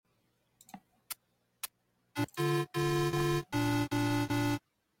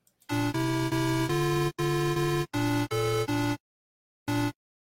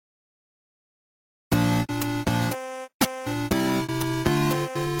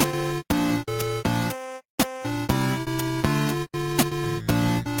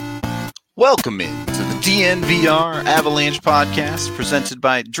Welcome in to the DNVR Avalanche Podcast, presented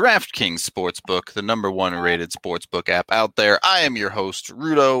by DraftKings Sportsbook, the number one rated sportsbook app out there. I am your host,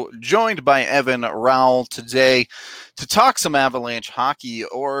 Rudolph, joined by Evan Rawal today to talk some Avalanche hockey,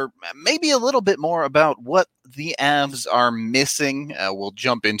 or maybe a little bit more about what the Avs are missing. We'll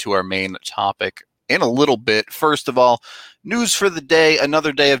jump into our main topic in a little bit. First of all, news for the day,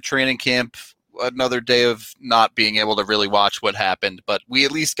 another day of training camp. Another day of not being able to really watch what happened, but we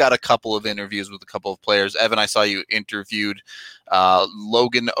at least got a couple of interviews with a couple of players. Evan, I saw you interviewed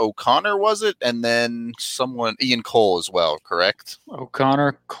Logan O'Connor, was it? And then Ian Cole as well, correct?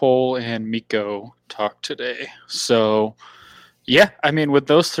 O'Connor, Cole, and Mikko talked today. So, yeah, I mean, with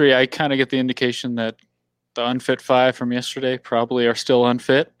those three, I kind of get the indication that the unfit five from yesterday probably are still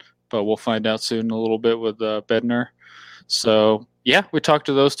unfit, but we'll find out soon a little bit with Bednar. So, yeah, we talked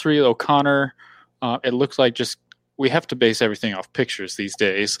to those three. O'Connor, it looked like we have to base everything off pictures these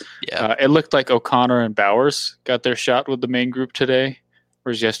days. Yeah. It looked like O'Connor and Bowers got their shot with the main group today,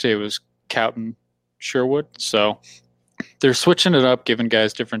 whereas yesterday it was Cowton, Sherwood. So they're switching it up, giving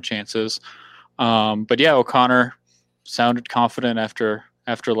guys different chances. But yeah, O'Connor sounded confident after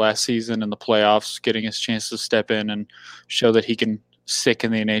last season in the playoffs, getting his chance to step in and show that he can stick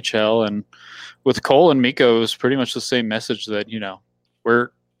in the NHL. And with Cole and Mikko, it was pretty much the same message that,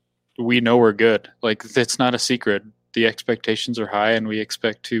 we know we're good. Like, it's not a secret. The expectations are high, and we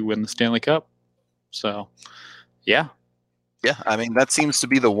expect to win the Stanley Cup. So, yeah. Yeah, I mean, that seems to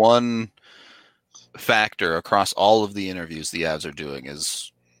be the one factor across all of the interviews the Avs are doing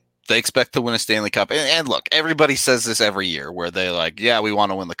is they expect to win a Stanley Cup. And look, everybody says this every year where they're like, yeah, we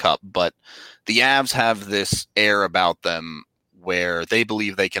want to win the Cup. But the Avs have this air about them where they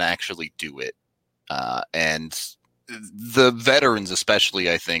believe they can actually do it. And the veterans especially,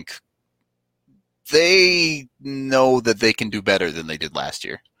 I think, they know that they can do better than they did last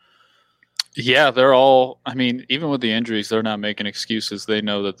year. Yeah, they're all, I mean, even with the injuries, they're not making excuses. They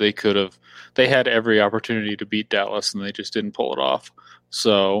know that they had every opportunity to beat Dallas and they just didn't pull it off.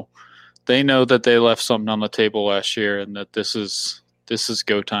 So they know that they left something on the table last year and that this is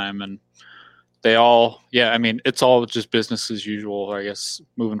go time. And they all, yeah, I mean, it's all just business as usual, I guess,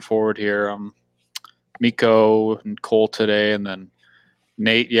 moving forward here. Mikko and Cole today, and then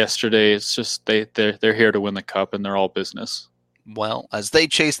Nate yesterday. It's just they're here to win the Cup, and they're all business. Well, as they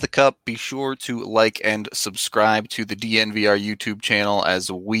chase the Cup, be sure to like and subscribe to the DNVR YouTube channel, as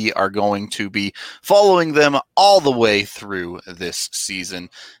we are going to be following them all the way through this season,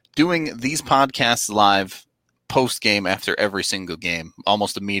 doing these podcasts live post-game after every single game,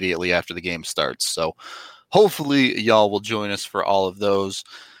 almost immediately after the game starts. So hopefully y'all will join us for all of those.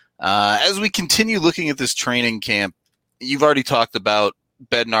 As we continue looking at this training camp, you've already talked about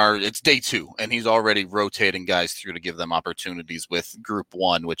Bednar. It's day 2, and he's already rotating guys through to give them opportunities with Group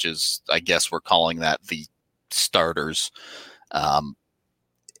 1, which is, I guess we're calling that the starters.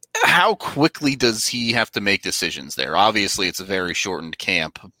 How quickly does he have to make decisions there? Obviously, it's a very shortened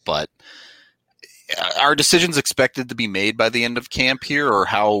camp, but are decisions expected to be made by the end of camp here, or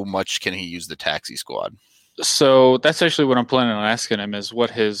how much can he use the taxi squad? So that's actually what I'm planning on asking him is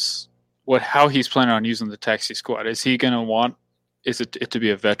how he's planning on using the taxi squad. Is he going to want it to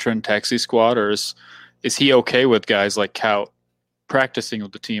be a veteran taxi squad, or is he okay with guys like Kaut practicing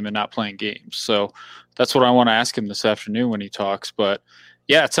with the team and not playing games? So that's what I want to ask him this afternoon when he talks. But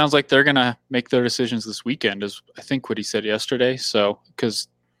yeah, it sounds like they're going to make their decisions this weekend, is I think what he said yesterday. So because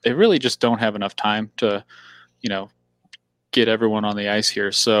they really just don't have enough time to, get everyone on the ice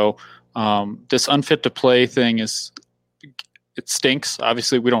here. So this unfit to play thing it stinks.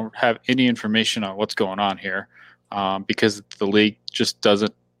 Obviously, we don't have any information on what's going on here because the league just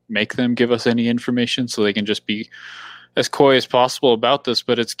doesn't make them give us any information, so they can just be as coy as possible about this.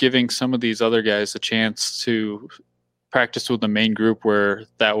 But it's giving some of these other guys a chance to practice with the main group where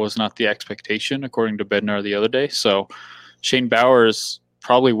that was not the expectation, according to Bednar the other day. So Shane Bowers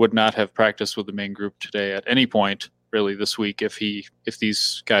probably would not have practiced with the main group today at any point really this week if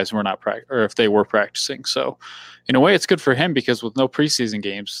these guys were not or if they were practicing. So in a way it's good for him because with no preseason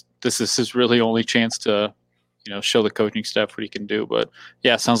games, this is his really only chance to, show the coaching staff what he can do. But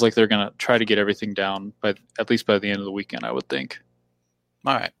yeah, it sounds like they're going to try to get everything down at least by the end of the weekend, I would think.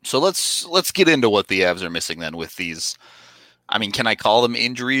 All right. So let's get into what the Avs are missing then with these. I mean, can I call them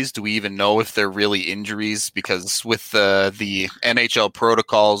injuries? Do we even know if they're really injuries? Because with the NHL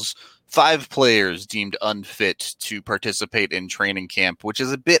protocols, 5 players deemed unfit to participate in training camp, which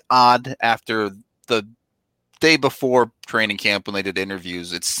is a bit odd after the day before training camp when they did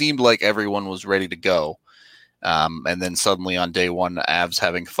interviews. It seemed like everyone was ready to go. And then suddenly on day 1, the Avs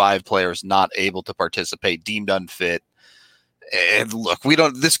having 5 players not able to participate, deemed unfit. And look,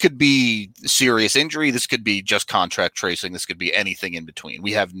 this could be serious injury. This could be just contract tracing. This could be anything in between.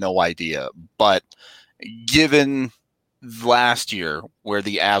 We have no idea. But given last year where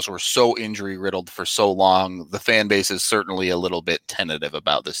the Avs were so injury riddled for so long, the fan base is certainly a little bit tentative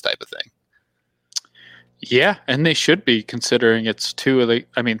about this type of thing. Yeah, and they should be, considering it's three of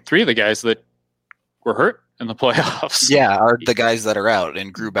the guys that were hurt in the playoffs. Yeah, are the guys that are out,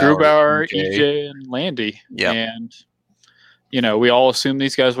 and Grubauer, EJ, and Landy. Yeah. And, we all assumed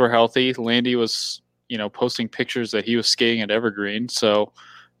these guys were healthy. Landy was, posting pictures that he was skating at Evergreen. So,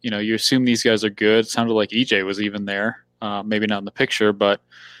 you assume these guys are good. It sounded like EJ was even there. Maybe not in the picture, but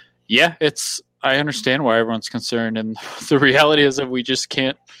yeah, I understand why everyone's concerned. And the reality is that we just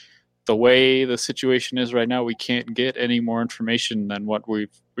can't, the way the situation is right now, we can't get any more information than what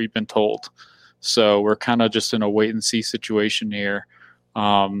we've been told. So we're kind of just in a wait and see situation here.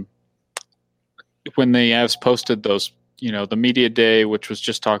 When the Avs posted those, the media day, which was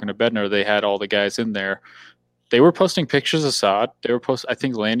just talking to Bednar, they had all the guys in there. They were posting pictures of Saad. I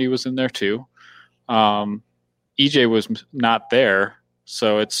think Landy was in there too. EJ was not there.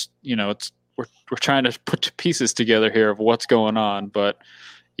 So we're trying to put pieces together here of what's going on. But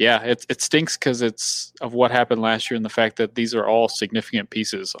yeah, it stinks because it's of what happened last year and the fact that these are all significant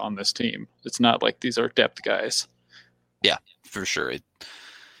pieces on this team. It's not like these are depth guys. Yeah, for sure.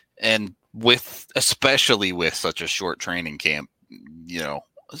 And especially with such a short training camp,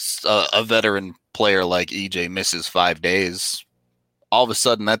 a veteran player like EJ misses 5 days, all of a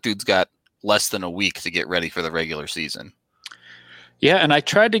sudden that dude's got less than a week to get ready for the regular season. Yeah, and I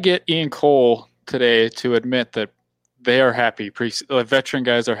tried to get Ian Cole today to admit that they are happy. Veteran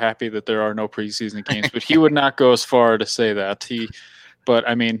guys are happy that there are no preseason games, but he would not go as far to say that. But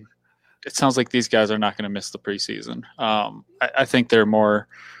I mean, it sounds like these guys are not going to miss the preseason. I think they're more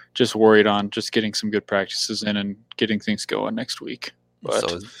just worried on just getting some good practices in and getting things going next week. But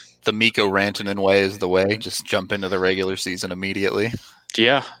so the Mikko Rantanen way is the way. Just jump into the regular season immediately.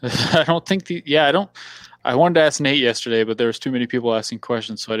 Yeah, I don't think I wanted to ask Nate yesterday, but there was too many people asking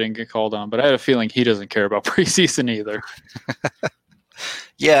questions, so I didn't get called on. But I had a feeling he doesn't care about preseason either.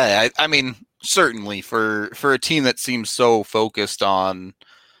 Yeah, I mean, certainly for a team that seems so focused on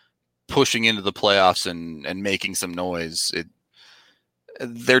pushing into the playoffs and making some noise,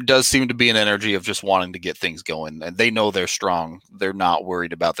 there does seem to be an energy of just wanting to get things going. And they know they're strong. They're not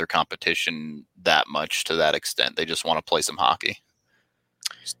worried about their competition that much to that extent. They just want to play some hockey.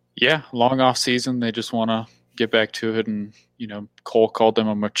 Yeah, long off season. They just want to get back to it. And, Cole called them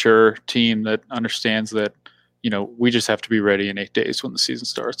a mature team that understands that, we just have to be ready in 8 days when the season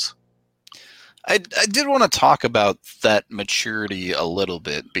starts. I did want to talk about that maturity a little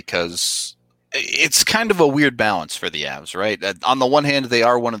bit because it's kind of a weird balance for the Avs, right? On the one hand, they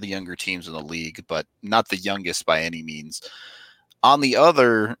are one of the younger teams in the league, but not the youngest by any means. On the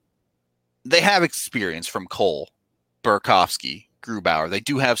other, they have experience from Cole, Burakovsky, Grubauer. They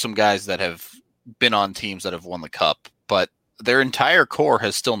do have some guys that have been on teams that have won the cup, but their entire core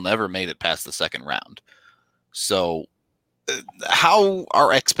has still never made it past the second round. So how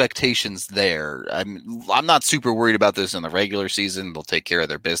are expectations there? I'm not super worried about this in the regular season. They'll take care of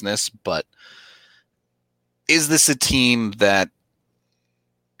their business, but is this a team that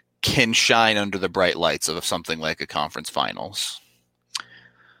can shine under the bright lights of something like a conference finals?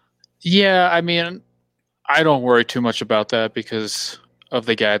 Yeah, I mean, I don't worry too much about that because of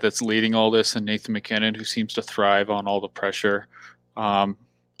the guy that's leading all this and Nathan McKinnon, who seems to thrive on all the pressure.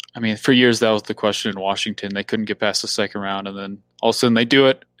 I mean, for years, that was the question in Washington. They couldn't get past the second round, and then all of a sudden they do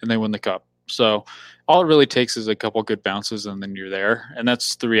it, and they win the cup. So all it really takes is a couple good bounces, and then you're there. And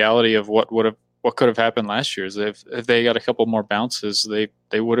that's the reality of what could have happened last year. Is if they got a couple more bounces,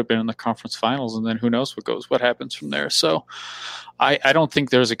 they would have been in the conference finals, and then who knows what happens from there. So I don't think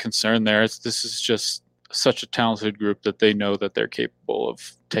there's a concern there. This is just such a talented group that they know that they're capable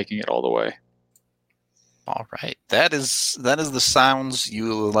of taking it all the way. All right. That is the sounds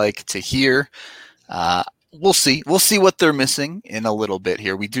you like to hear. We'll see. We'll see what they're missing in a little bit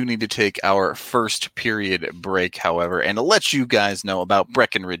here. We do need to take our first period break, however, and to let you guys know about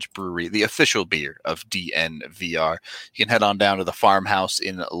Breckenridge Brewery, the official beer of DNVR. You can head on down to the farmhouse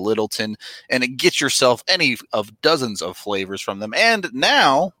in Littleton and get yourself any of dozens of flavors from them. And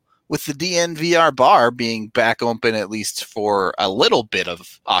now, with the DNVR bar being back open at least for a little bit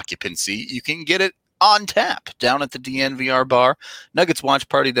of occupancy, you can get it on tap down at the DNVR bar. Nuggets watch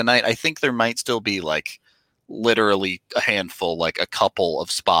party tonight. I think there might still be literally a handful, a couple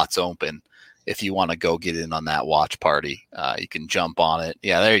of spots open. If you want to go get in on that watch party, you can jump on it.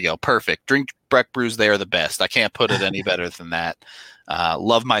 Yeah, there you go. Perfect. Drink Breck Brews. They are the best. I can't put it any better than that.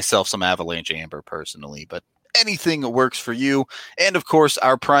 Love myself some Avalanche Amber personally, but anything works for you. And of course,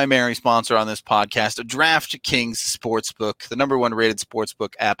 our primary sponsor on this podcast, DraftKings Sportsbook, the number one rated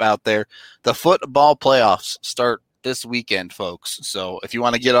sportsbook app out there. The football playoffs start this weekend, folks. So if you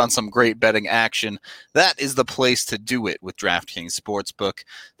want to get on some great betting action, that is the place to do it with DraftKings Sportsbook.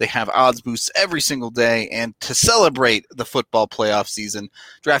 They have odds boosts every single day, and to celebrate the football playoff season,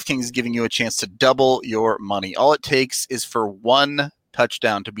 DraftKings is giving you a chance to double your money. All it takes is for one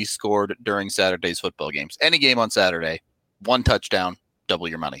touchdown to be scored during Saturday's football games. Any game on Saturday, one touchdown, double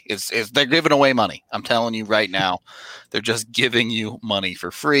your money. They're giving away money. I'm telling you right now, they're just giving you money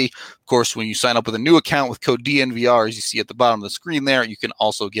for free. Of course, when you sign up with a new account with code DNVR, as you see at the bottom of the screen there, you can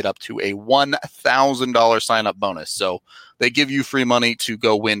also get up to a $1,000 sign-up bonus. So they give you free money to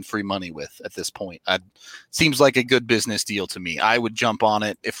go win free money with at this point. Seems like a good business deal to me. I would jump on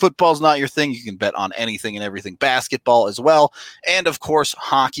it. If football's not your thing, you can bet on anything and everything. Basketball as well. And, of course,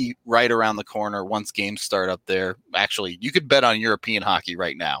 hockey right around the corner once games start up there. Actually, you could bet on European hockey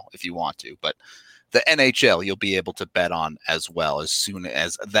right now if you want to. But the NHL you'll be able to bet on as well as soon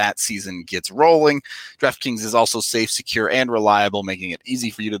as that season gets rolling. DraftKings is also safe, secure, and reliable, making it easy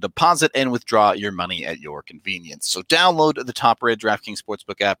for you to deposit and withdraw your money at your convenience. So download the top-rated DraftKings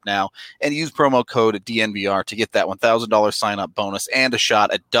Sportsbook app now and use promo code DNVR to get that $1,000 sign-up bonus and a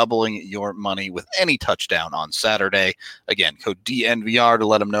shot at doubling your money with any touchdown on Saturday. Again, code DNVR to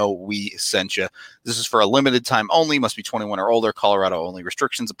let them know we sent you. This is for a limited time only. Must be 21 or older. Colorado only.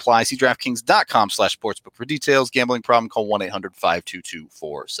 Restrictions apply. See DraftKings.com/sportsbook for details. Gambling problem? Call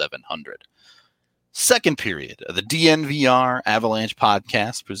 1-800-522-4700. Second period of the DNVR Avalanche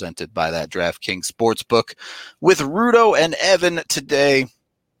Podcast, presented by that DraftKings Sportsbook, with Rudo and Evan today.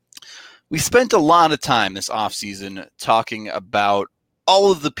 We spent a lot of time this offseason talking about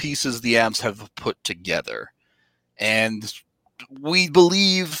all of the pieces the Avs have put together. And we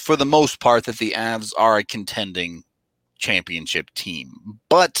believe, for the most part, that the Avs are a contending championship team.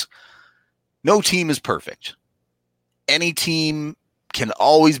 But no team is perfect. Any team can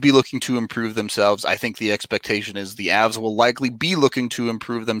always be looking to improve themselves. I think the expectation is the Avs will likely be looking to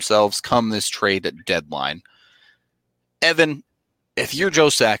improve themselves come this trade deadline. Evan, if you're Joe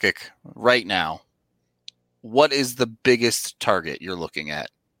Sakic right now, what is the biggest target you're looking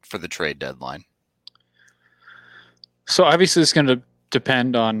at for the trade deadline? So obviously it's going to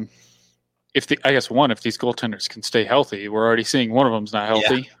depend on if these goaltenders can stay healthy. We're already seeing one of them's not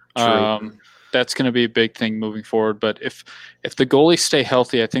healthy. Yeah, that's going to be a big thing moving forward. But if the goalies stay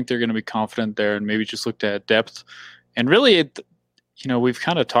healthy, I think they're going to be confident there and maybe just look to add depth. And really, we've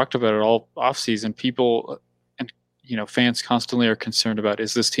kind of talked about it all offseason. People and fans constantly are concerned about,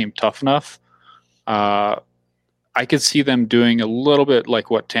 is this team tough enough? I could see them doing a little bit like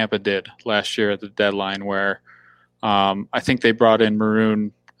what Tampa did last year at the deadline, where I think they brought in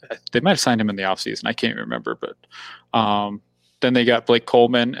Maroon. They might have signed him in the offseason. I can't remember, but then they got Blake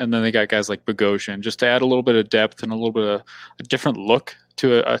Coleman, and then they got guys like Bogosian, just to add a little bit of depth and a little bit of a different look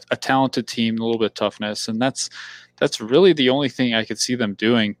to a talented team, a little bit of toughness. And that's really the only thing I could see them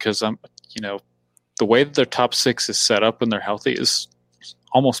doing, because the way that their top six is set up when they're healthy is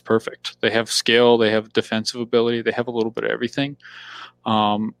almost perfect. They have skill, they have defensive ability, they have a little bit of everything.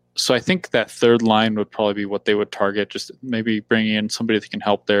 So I think that third line would probably be what they would target, just maybe bringing in somebody that can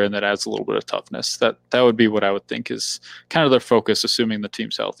help there and that adds a little bit of toughness. That would be what I would think is kind of their focus, assuming the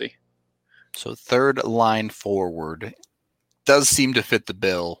team's healthy. So third line forward does seem to fit the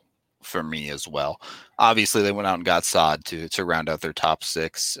bill for me as well. Obviously, they went out and got Saad to round out their top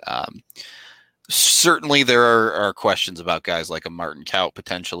six. Certainly, there are questions about guys like a Martin Kaut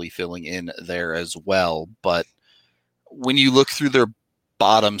potentially filling in there as well. But when you look through their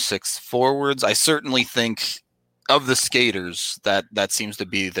bottom six forwards, I certainly think of the skaters that seems to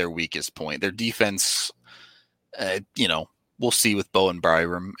be their weakest point. Their defense, we'll see with Bowen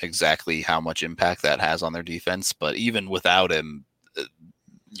Byram exactly how much impact that has on their defense. But even without him,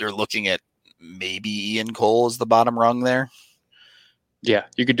 you're looking at maybe Ian Cole as the bottom rung there. Yeah,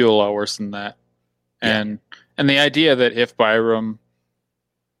 you could do a lot worse than that. And the idea that if Byram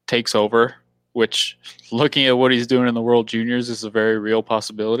takes over, which looking at what he's doing in the World Juniors is a very real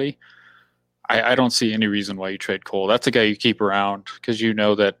possibility, I don't see any reason why you trade Cole. That's a guy you keep around because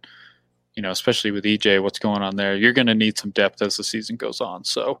that, especially with EJ, what's going on there, you're going to need some depth as the season goes on.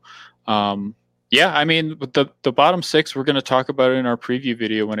 So, with the bottom six, we're going to talk about it in our preview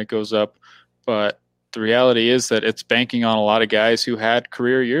video when it goes up. But the reality is that it's banking on a lot of guys who had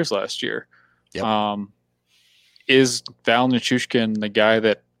career years last year. Yep. Is Val Nichushkin the guy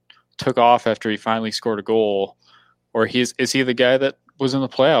that took off after he finally scored a goal, or is he the guy that was in the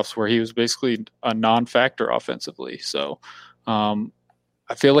playoffs where he was basically a non-factor offensively? So I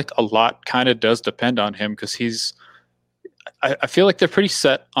I feel like a lot kind of does depend on him because I feel like they're pretty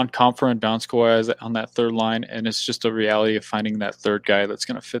set on Comfer and Donskoy on that third line, and it's just a reality of finding that third guy that's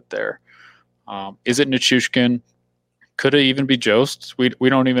going to fit there. Is it Nichushkin? Could it even be Jost? We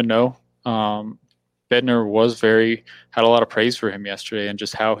don't even know. Bednar had a lot of praise for him yesterday and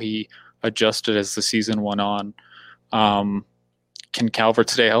just how he adjusted as the season went on. Can Calvert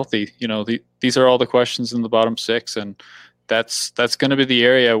stay healthy? These are all the questions in the bottom six, and that's going to be the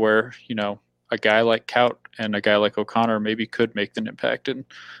area where, a guy like Kaut and a guy like O'Connor maybe could make an impact and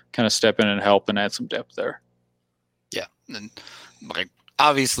kind of step in and help and add some depth there. Yeah. And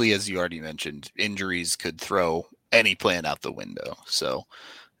obviously, as you already mentioned, injuries could throw any plan out the window. So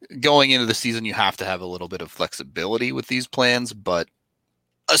going into the season, you have to have a little bit of flexibility with these plans, but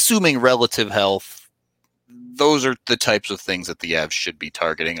assuming relative health, those are the types of things that the Avs should be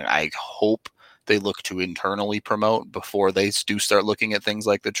targeting. I hope they look to internally promote before they do start looking at things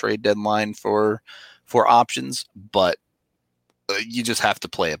like the trade deadline for options, but you just have to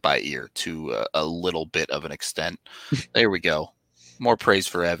play it by ear to a little bit of an extent. There we go. More praise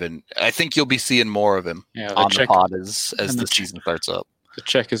for Evan. I think you'll be seeing more of him on the pod as the season starts up. The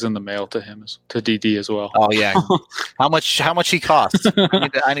check is in the mail to him, to DD as well. Oh yeah, how much he costs?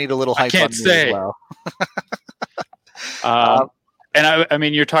 I need a little hype on me as well. And I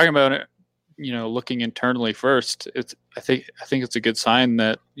mean, you're talking about it. Looking internally first. I think it's a good sign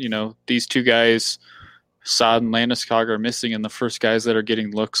that these two guys, Saad and Landeskog, are missing, and the first guys that are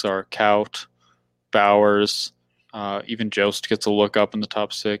getting looks are Kaut, Bowers, even Jost gets a look up in the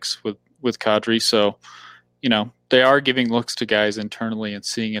top six with Kadri. So, they are giving looks to guys internally and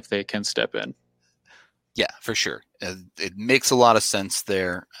seeing if they can step in. Yeah, for sure. It makes a lot of sense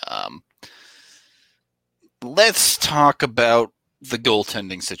there. Let's talk about the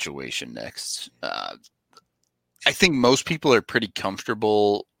goaltending situation next. I think most people are pretty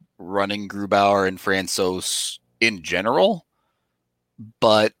comfortable running Grubauer and Francouz in general,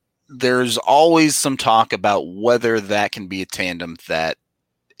 but there's always some talk about whether that can be a tandem that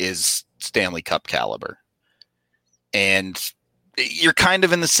is Stanley Cup caliber. And you're kind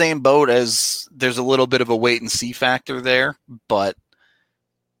of in the same boat as there's a little bit of a wait and see factor there, but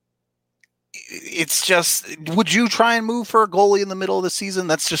it's just, would you try and move for a goalie in the middle of the season?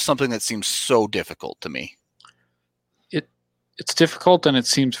 That's just something that seems so difficult to me. It's difficult, and it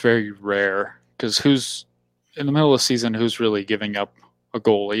seems very rare because who's in the middle of the season, who's really giving up a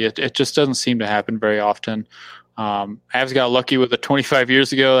goalie? It just doesn't seem to happen very often. Avs got lucky with it 25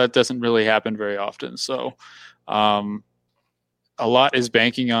 years ago. That doesn't really happen very often. So a lot is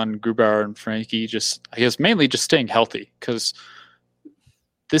banking on Grubauer and Frankie, mainly just staying healthy, because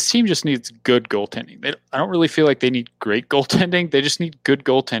this team just needs good goaltending. I don't really feel like they need great goaltending. They just need good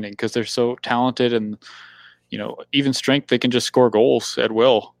goaltending because they're so talented, and even strength, they can just score goals at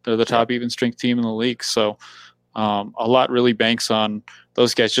will. They're the top even strength team in the league. So a lot really banks on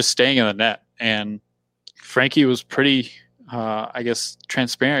those guys just staying in the net. And Frankie was pretty,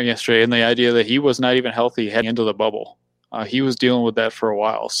 transparent yesterday in the idea that he was not even healthy heading into the bubble. He was dealing with that for a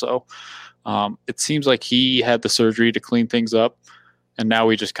while. So it seems like he had the surgery to clean things up. And now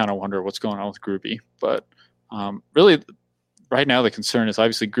we just kind of wonder what's going on with Gruby. But really, right now the concern is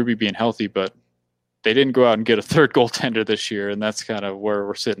obviously Gruby being healthy, but they didn't go out and get a third goaltender this year, and that's kind of where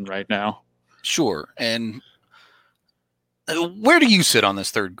we're sitting right now. Sure. And where do you sit on this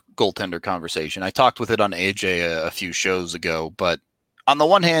third goaltender conversation? I talked with it on AJ a few shows ago, but on the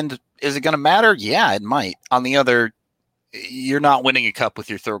one hand, is it going to matter? Yeah, it might. On the other, you're not winning a cup with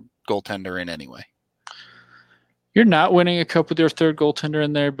your third goaltender in anyway. You're not winning a cup with your third goaltender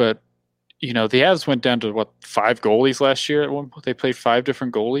in there, but the Avs went down to 5 goalies last year. At one point, they played 5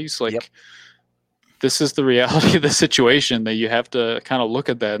 different goalies. Yep. This is the reality of the situation, that you have to kind of look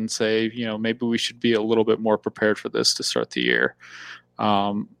at that and say, maybe we should be a little bit more prepared for this to start the year.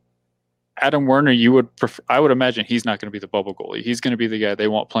 Adam Werner, I would imagine he's not going to be the bubble goalie. He's going to be the guy they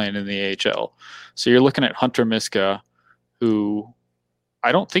want playing in the AHL. So you're looking at Hunter Miska, who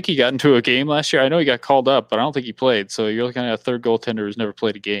I don't think he got into a game last year. I know he got called up, but I don't think he played. So you're looking at a third goaltender who's never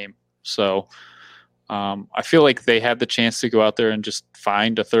played a game. So I feel like they had the chance to go out there and just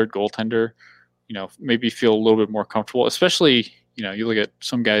find a third goaltender, maybe feel a little bit more comfortable, especially, you look at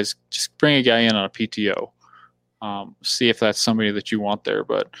some guys, just bring a guy in on a PTO, see if that's somebody that you want there.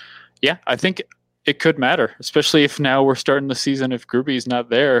 But yeah, I think it could matter, especially if now we're starting the season. If Gruby's not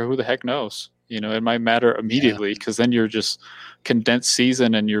there, who the heck knows? It might matter immediately, because then you're just condensed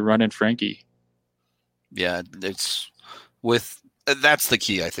season and you're running Frankie. Yeah, that's the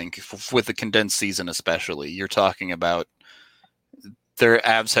key, I think, with the condensed season especially. You're talking about their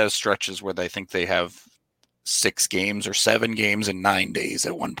Avs have stretches where they think they have 6 games or 7 games in 9 days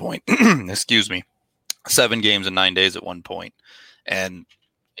at one point. Excuse me. 7 games in 9 days at one point. And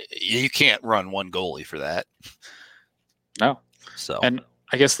you can't run one goalie for that. No. So, and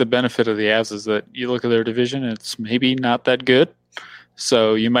I guess the benefit of the Avs is that you look at their division, it's maybe not that good.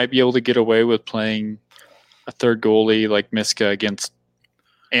 So you might be able to get away with playing a third goalie like Miska against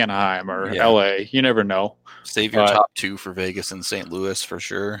Anaheim or LA. You never know. Save your top 2 for Vegas and St. Louis for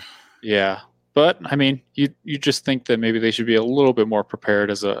sure. Yeah. But, I mean, you just think that maybe they should be a little bit more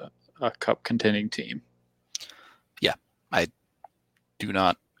prepared as a cup contending team. Yeah, I do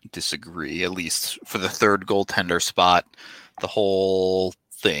not disagree, at least for the third goaltender spot, the whole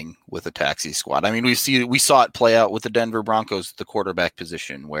thing with a taxi squad. I mean, we saw it play out with the Denver Broncos, the quarterback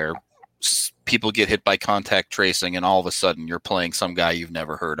position, where people get hit by contact tracing and all of a sudden you're playing some guy you've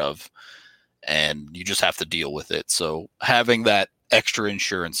never heard of and you just have to deal with it. So having that extra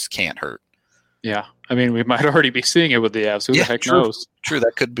insurance can't hurt. Yeah. I mean, we might already be seeing it with the Avs. Who the heck knows? True.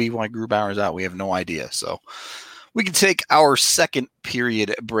 That could be why Grubauer's out. We have no idea. So we can take our second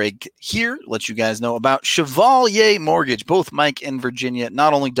period break here. Let you guys know about Chevalier Mortgage. Both Mike and Virginia,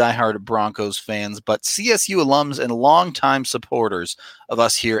 not only diehard Broncos fans, but CSU alums and longtime supporters of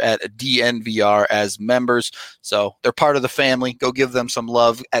us here at DNVR as members. So they're part of the family. Go give them some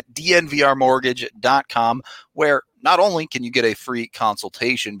love at dnvrmortgage.com, where not only can you get a free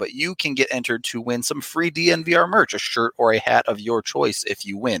consultation, but you can get entered to win some free DNVR merch, a shirt or a hat of your choice if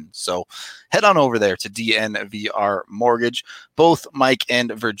you win. So head on over there to DNVR Mortgage. Both Mike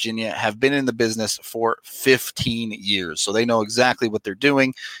and Virginia have been in the business for 15 years, so they know exactly what they're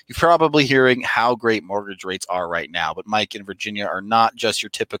doing. You're probably hearing how great mortgage rates are right now, but Mike and Virginia are not just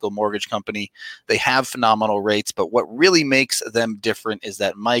your typical mortgage company. They have phenomenal rates, but what really makes them different is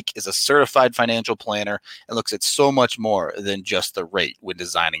that Mike is a certified financial planner and looks at so much more than just the rate when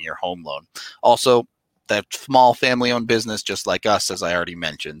designing your home loan. Also, that small family-owned business just like us, as I already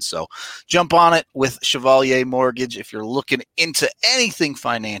mentioned. So jump on it with Chevalier Mortgage. If you're looking into anything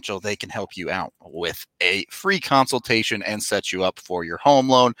financial, they can help you out with a free consultation and set you up for your home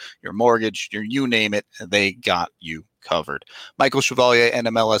loan, your mortgage, you name it. They got you covered. Michael Chevalier,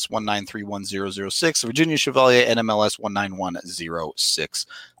 NMLS 1931006. Virginia Chevalier, NMLS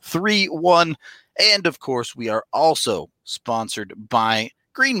 1910631. And of course, we are also sponsored by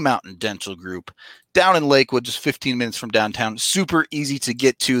Green Mountain Dental Group down in Lakewood, just 15 minutes from downtown. Super easy to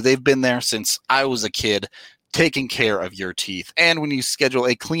get to. They've been there since I was a kid, taking care of your teeth. And when you schedule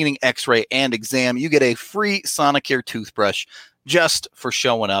a cleaning, x-ray, and exam, you get a free Sonicare toothbrush just for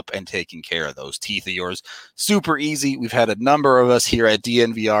showing up and taking care of those teeth of yours. Super easy. We've had a number of us here at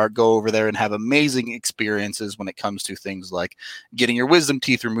DNVR go over there and have amazing experiences when it comes to things like getting your wisdom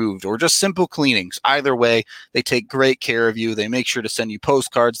teeth removed or just simple cleanings. Either way, they take great care of you. They make sure to send you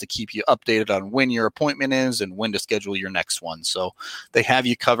postcards to keep you updated on when your appointment is and when to schedule your next one. So they have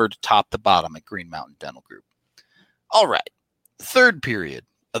you covered top to bottom at Green Mountain Dental Group. All right, third period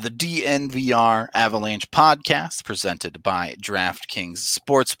of the DNVR Avalanche Podcast, presented by DraftKings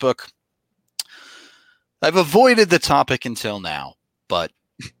Sportsbook. I've avoided the topic until now, but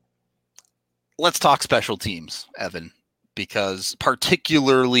let's talk special teams, Evan, because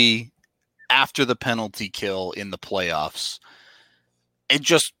particularly after the penalty kill in the playoffs,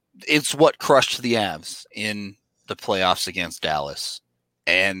 it's what crushed the Avs in the playoffs against Dallas.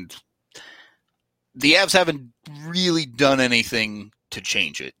 And the Avs haven't really done anything to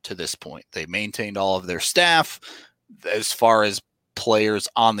change it to this point. They maintained all of their staff. As far as players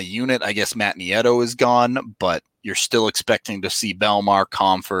on the unit, I guess Matt Nieto is gone, but you're still expecting to see Belmar,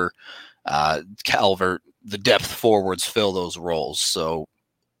 Comfer, Calvert, the depth forwards fill those roles. So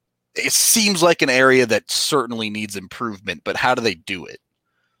it seems like an area that certainly needs improvement, but how do they do it?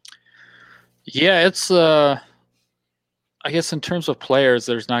 Yeah, it's I guess in terms of players,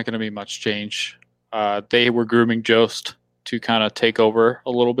 there's not going to be much change. They were grooming Jost to kind of take over a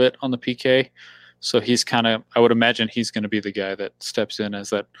little bit on the PK. So he's I would imagine he's going to be the guy that steps in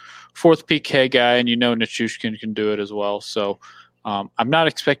as that fourth PK guy, and Nichushkin can do it as well. So I'm not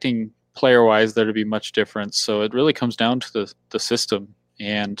expecting player-wise there to be much difference. So it really comes down to the system,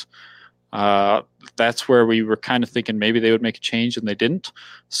 and that's where we were kind of thinking maybe they would make a change, and they didn't.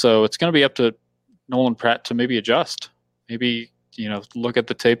 So it's going to be up to Nolan Pratt to maybe adjust. Maybe, look at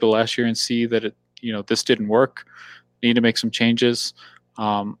the tape of last year and see that this didn't work. Need to make some changes.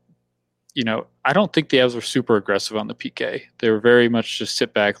 I don't think the Avs were super aggressive on the PK. They were very much just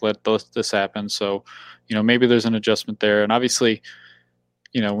sit back, let this happen. So, maybe there's an adjustment there. And obviously,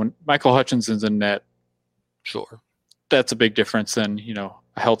 when Michael Hutchinson's in net, sure, that's a big difference than, a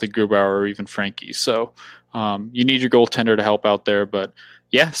healthy Grubauer or even Frankie. So you need your goaltender to help out there. But,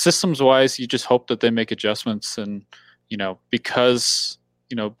 yeah, systems wise, you just hope that they make adjustments. And, because,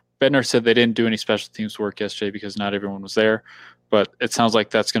 Bednar said they didn't do any special teams work yesterday because not everyone was there. But it sounds like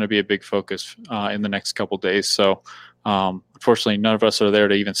that's going to be a big focus in the next couple of days. So, unfortunately, none of us are there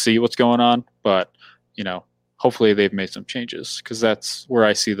to even see what's going on. But, hopefully they've made some changes, because that's where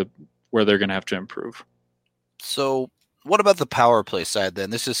I see where they're going to have to improve. So what about the power play side then?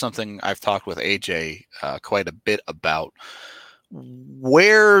 This is something I've talked with AJ quite a bit about.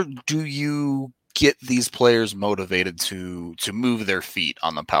 Where do you get these players motivated to move their feet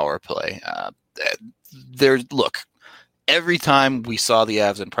on the power play? Look, every time we saw the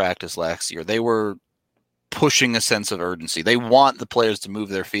Avs in practice last year, they were pushing a sense of urgency. They want the players to move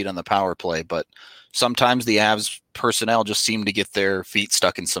their feet on the power play, but sometimes the Avs personnel just seem to get their feet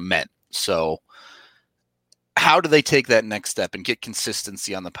stuck in cement. So how do they take that next step and get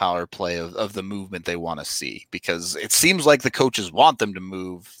consistency on the power play of the movement they want to see? Because it seems like the coaches want them to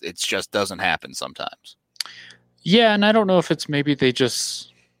move. It just doesn't happen sometimes. Yeah, and I don't know if it's maybe they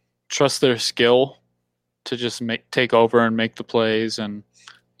just trust their skill to just take over and make the plays and,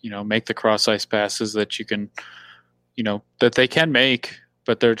 make the cross ice passes that you can, that they can make,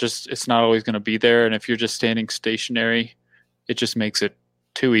 but it's not always going to be there. And if you're just standing stationary, it just makes it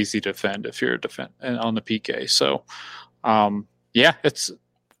too easy to defend if you're on the PK. So,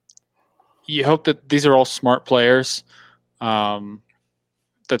 you hope that these are all smart players,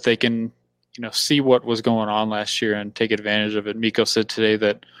 that they can, see what was going on last year and take advantage of it. Mikko said today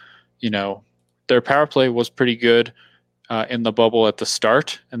that, their power play was pretty good in the bubble at the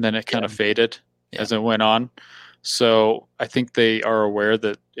start, and then it kind of faded as it went on. So I think they are aware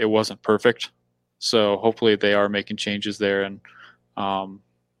that it wasn't perfect. So hopefully they are making changes there. And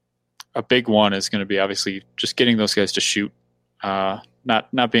a big one is going to be obviously just getting those guys to shoot,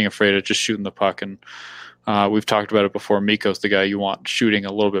 not being afraid of just shooting the puck. And we've talked about it before. Mikko's the guy you want shooting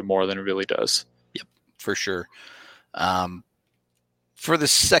a little bit more than it really does. Yep, for sure. For the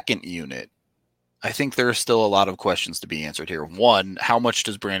second unit, I think there are still a lot of questions to be answered here. One, how much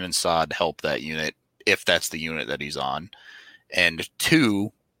does Brandon Saad help that unit, if that's the unit that he's on? And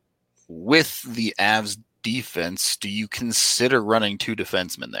two, with the Avs defense, do you consider running two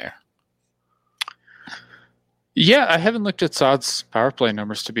defensemen there? Yeah, I haven't looked at Saad's power play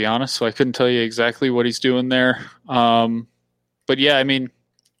numbers, to be honest, so I couldn't tell you exactly what he's doing there. But yeah, I mean,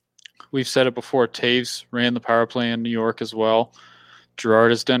 we've said it before. Taves ran the power play in New York as well.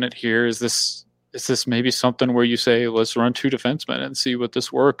 Girard has done it here. Is this maybe something where you say, let's run two defensemen and see what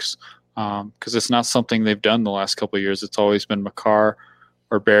this works? Because it's not something they've done the last couple of years. It's always been Makar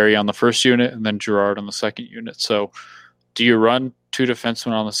or Barry on the first unit and then Girard on the second unit. So do you run two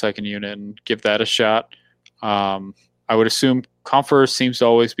defensemen on the second unit and give that a shot? I would assume Comfer seems to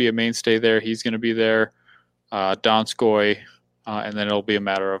always be a mainstay there. He's going to be there. Donskoy, and then it'll be a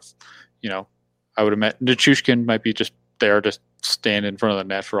matter of, I would imagine Nichushkin might be just there to stand in front of the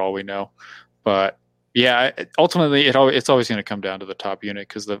net for all we know. But yeah, ultimately it's always going to come down to the top unit,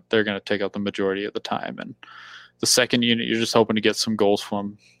 because they're going to take out the majority of the time. And the second unit, you're just hoping to get some goals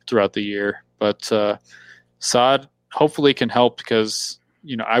from throughout the year. But Saad hopefully can help, because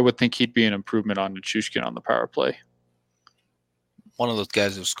I would think he'd be an improvement on Nichushkin on the power play. One of those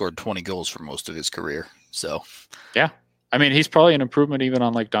guys who scored 20 goals for most of his career. So yeah, I mean, he's probably an improvement even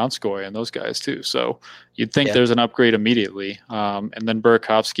on like Donskoy and those guys too. So you'd think there's an upgrade immediately. And then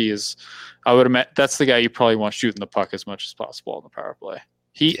Burakovsky is, I would imagine, that's the guy you probably want shooting the puck as much as possible on the power play.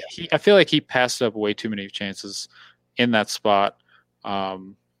 I feel like he passed up way too many chances in that spot,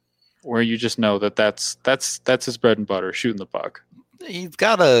 where you just know that's his bread and butter, shooting the puck. He's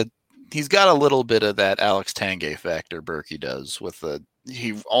got a little bit of that Alex Tanguay factor. Berkey does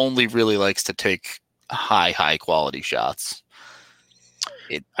he only really likes to take high quality shots.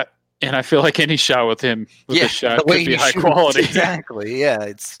 And I feel like any shot with him the shot could be high quality. Exactly. Yeah,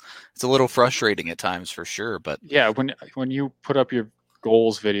 it's a little frustrating at times for sure. But yeah, when you put up your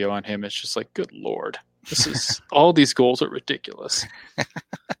goals video on him, it's just like, good Lord, all these goals are ridiculous.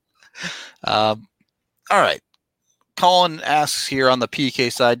 All right. Colin asks here on the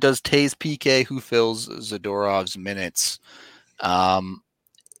PK side, does Taze PK? Who fills Zadorov's minutes?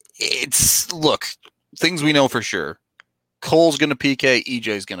 Look, things we know for sure. Cole's going to PK,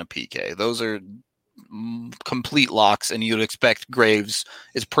 EJ's going to PK. Those are complete locks, and you'd expect Graves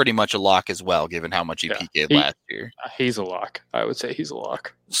is pretty much a lock as well, given how much he PK'd last year. He's a lock. I would say he's a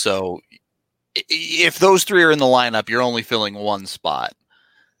lock. So if those three are in the lineup, you're only filling one spot.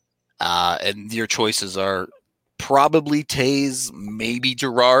 And your choices are probably Taze, maybe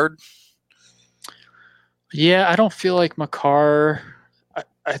Girard. Yeah, I don't feel like Makar.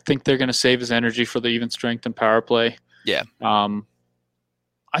 I think they're going to save his energy for the even strength and power play. Yeah.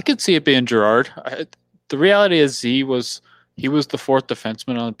 I could see it being Girard. The reality is he was the fourth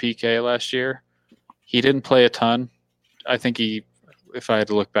defenseman on PK last year. He didn't play a ton. I think if I had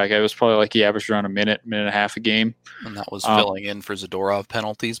to look back, it was probably like he averaged around a minute and a half a game. And that was filling in for Zadorov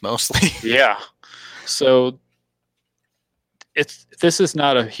penalties mostly. Yeah. So this is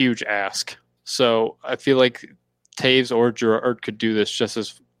not a huge ask. So I feel like Taves or Girard could do this just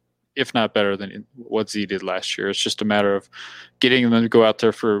as, if not better than what Z did last year. It's just a matter of getting them to go out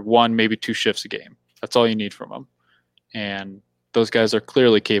there for 1, maybe 2 shifts a game. That's all you need from them. And those guys are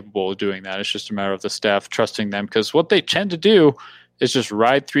clearly capable of doing that. It's just a matter of the staff trusting them, because what they tend to do is just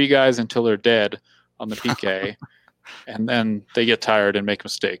ride 3 guys until they're dead on the PK, and then they get tired and make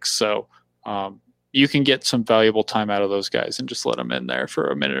mistakes. So you can get some valuable time out of those guys and just let them in there for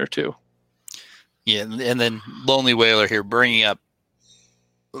a minute or 2. Yeah, and then Lonely Whaler here bringing up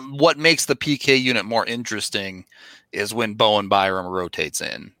what makes the PK unit more interesting is when Bowen Byram rotates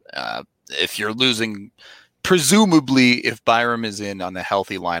in. If you're losing, presumably if Byram is in on the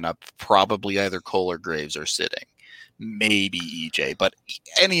healthy lineup, probably either Cole or Graves are sitting. Maybe EJ, but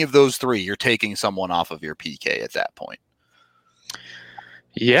any of those 3, you're taking someone off of your PK at that point.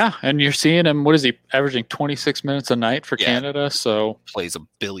 Yeah, and you're seeing him, what is he, averaging 26 minutes a night for Canada? So plays 1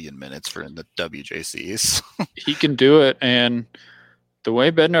 billion minutes for in the WJCs. He can do it, and the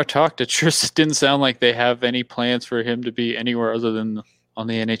way Bednar talked, it just didn't sound like they have any plans for him to be anywhere other than on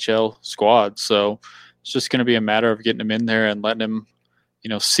the NHL squad. So it's just going to be a matter of getting him in there and letting him,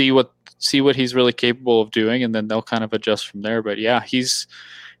 see what he's really capable of doing, and then they'll kind of adjust from there. But yeah, he's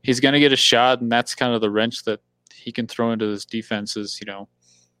going to get a shot, and that's kind of the wrench that he can throw into this defense is,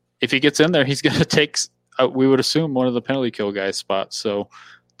 if he gets in there, he's going to take, we would assume, one of the penalty kill guys' spots. So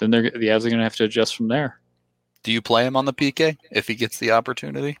then the Avs are going to have to adjust from there. Do you play him on the PK if he gets the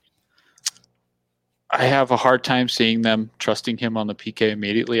opportunity? I have a hard time seeing them trusting him on the PK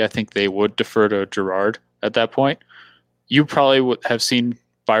immediately. I think they would defer to Girard at that point. You probably would have seen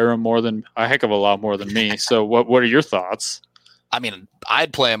Byram a heck of a lot more than me. So what are your thoughts? I mean,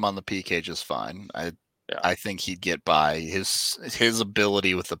 I'd play him on the PK just fine. I think he'd get by. His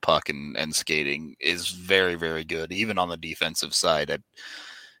ability with the puck and skating is very, very good, even on the defensive side.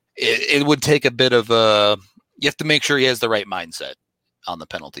 It would take a bit of you have to make sure he has the right mindset on the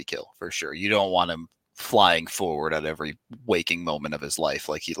penalty kill, for sure. You don't want him flying forward at every waking moment of his life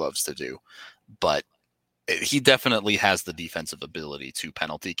like he loves to do. But he definitely has the defensive ability to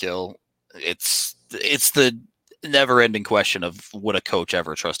penalty kill. It's the never-ending question of would a coach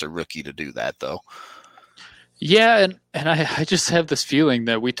ever trust a rookie to do that, though? Yeah, and I just have this feeling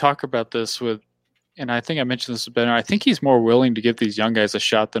that we talk about this with, and I think I mentioned this a bit, I think he's more willing to give these young guys a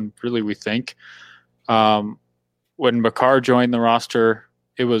shot than really we think. When Makar joined the roster,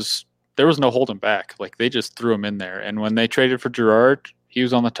 there was no holding back. Like, they just threw him in there. And when they traded for Girard, he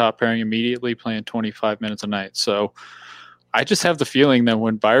was on the top pairing immediately, playing 25 minutes a night. So I just have the feeling that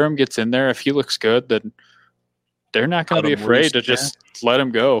when Byram gets in there, if he looks good, then they're not going to be afraid to just let him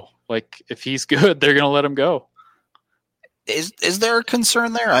go. Like, if he's good, they're going to let him go. Is there a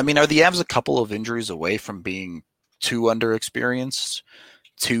concern there? I mean, are the Avs a couple of injuries away from being too underexperienced,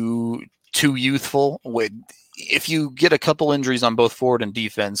 too youthful? If you get a couple injuries on both forward and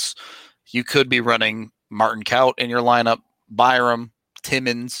defense, you could be running Martin Kaut in your lineup, Byram,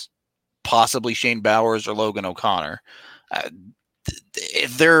 Timmins, possibly Shane Bowers or Logan O'Connor.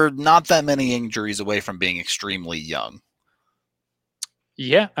 There are not that many injuries away from being extremely young.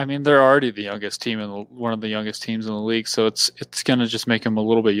 Yeah, I mean, they're already the youngest team and one of the youngest teams in the league, so it's going to just make them a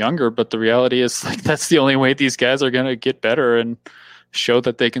little bit younger. But the reality is, like, that's the only way these guys are going to get better and show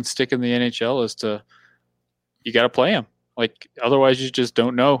that they can stick in the NHL is you got to play them. Like, otherwise, you just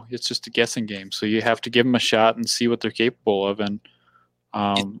don't know. It's just a guessing game. So you have to give them a shot and see what they're capable of. And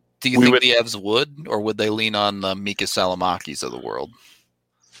do you think the Avs would, or would they lean on the Mika Salamakis of the world?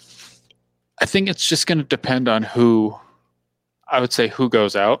 I think it's just going to depend on who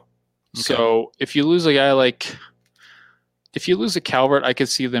goes out. Okay. So if you lose a guy if you lose a Calvert, I could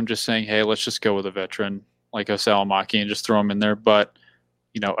see them just saying, hey, let's just go with a veteran like a Salamaki and just throw him in there. But,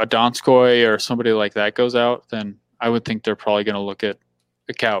 a Donskoy or somebody like that goes out, then I would think they're probably going to look at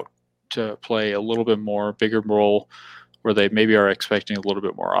a Kaut to play a little bit more bigger role where they maybe are expecting a little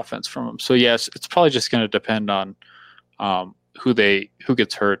bit more offense from him. So yes, it's probably just going to depend on who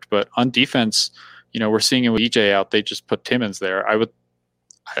gets hurt. But on defense, we're seeing it with EJ out. They just put Timmins there.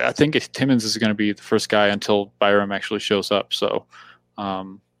 I think if Timmins is going to be the first guy until Byram actually shows up. So I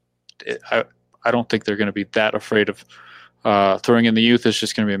don't think they're going to be that afraid of throwing in the youth. It's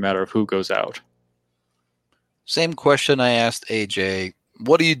just going to be a matter of who goes out. Same question I asked AJ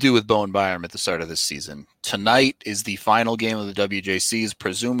what do you do with Bowen Byram at the start of this season? Tonight is the final game of the WJCs.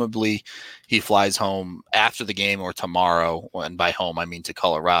 Presumably, he flies home after the game or tomorrow. And by home, I mean to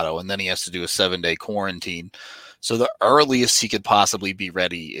Colorado. And then he has to do a 7-day quarantine. So the earliest he could possibly be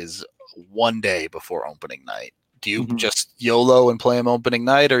ready is one day before opening night. Do you just YOLO and play him opening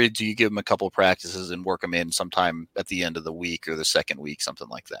night, or do you give him a couple of practices and work him in sometime at the end of the week or the second week, something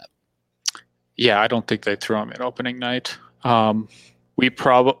like that? Yeah, I don't think they throw him at opening night. We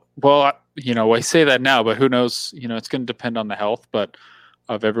probably, I say that now, but who knows? It's going to depend on the health,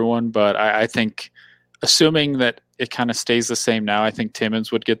 of everyone. But I think, assuming that it kind of stays the same now, I think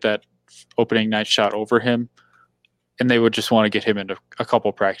Timmins would get that opening night shot over him, and they would just want to get him into a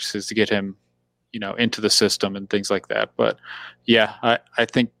couple practices to get him, into the system and things like that. But yeah, I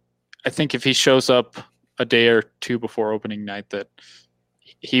think if he shows up a day or two before opening night, that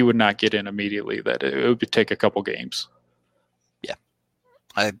he would not get in immediately. That it would take a couple games. Yeah,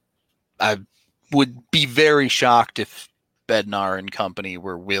 I would be very shocked if Bednar and company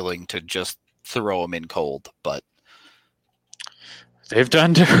were willing to just throw him in cold, but they've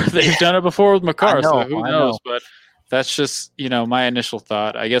done it before with Makar. So who knows? But that's just my initial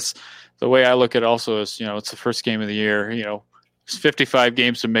thought. I guess the way I look at it also is it's the first game of the year. There's 55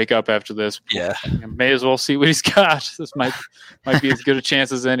 games to make up after this. Yeah, may as well see what he's got. This might be as good a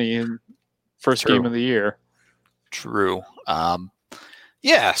chance as any in first game of the year. True.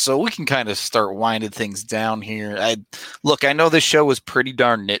 Yeah, so we can kind of start winding things down here. I know this show was pretty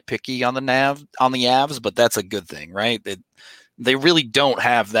darn nitpicky on the Avs, but that's a good thing, right? They really don't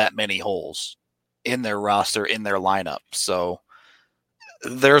have that many holes in their roster, in their lineup. So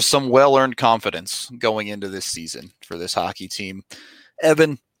there's some well-earned confidence going into this season for this hockey team.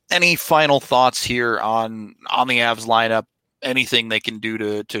 Evan, any final thoughts here on the Avs lineup? Anything they can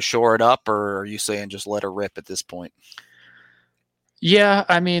do to shore it up, or are you saying just let her rip at this point? Yeah,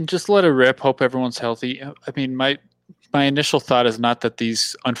 I mean, just let it rip. Hope everyone's healthy. I mean, my initial thought is not that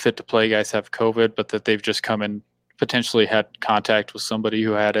these unfit to play guys have COVID, but that they've just come in, potentially had contact with somebody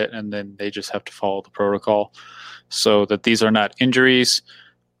who had it, and then they just have to follow the protocol. So that these are not injuries.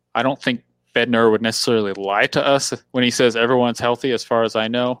 I don't think Bednar would necessarily lie to us when he says everyone's healthy, as far as I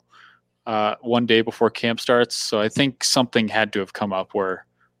know, one day before camp starts. So I think something had to have come up where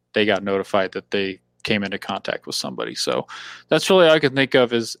they got notified that they came into contact with somebody. So that's really all I can think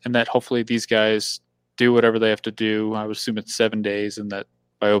of, and that hopefully these guys do whatever they have to do. I would assume it's 7 days, and that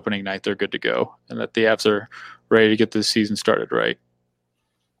by opening night they're good to go, and that the Avs are ready to get this season started right.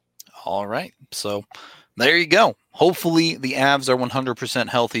 All right. So there you go. Hopefully the Avs are 100%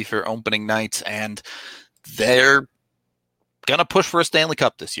 healthy for opening night, and they're going to push for a Stanley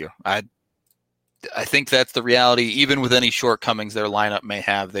Cup this year. I think that's the reality. Even with any shortcomings their lineup may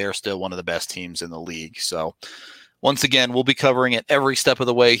have, they are still one of the best teams in the league. So once again, we'll be covering it every step of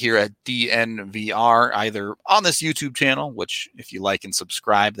the way here at DNVR, either on this YouTube channel, which if you like and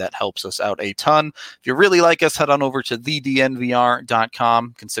subscribe, that helps us out a ton. If you really like us, head on over to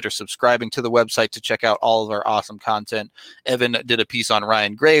thednvr.com. Consider subscribing to the website to check out all of our awesome content. Evan did a piece on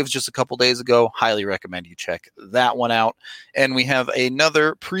Ryan Graves just a couple days ago. Highly recommend you check that one out. And we have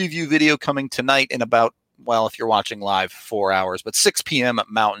another preview video coming tonight in about, well, if you're watching live, 4 hours, but 6 p.m.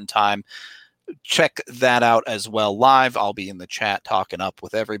 Mountain Time. Check that out as well live. I'll be in the chat talking up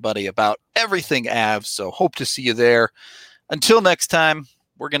with everybody about everything Avs, so hope to see you there. Until next time,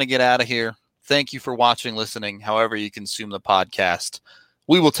 we're going to get out of here. Thank you for watching, listening, however you consume the podcast.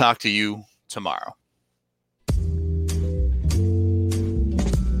 We will talk to you tomorrow.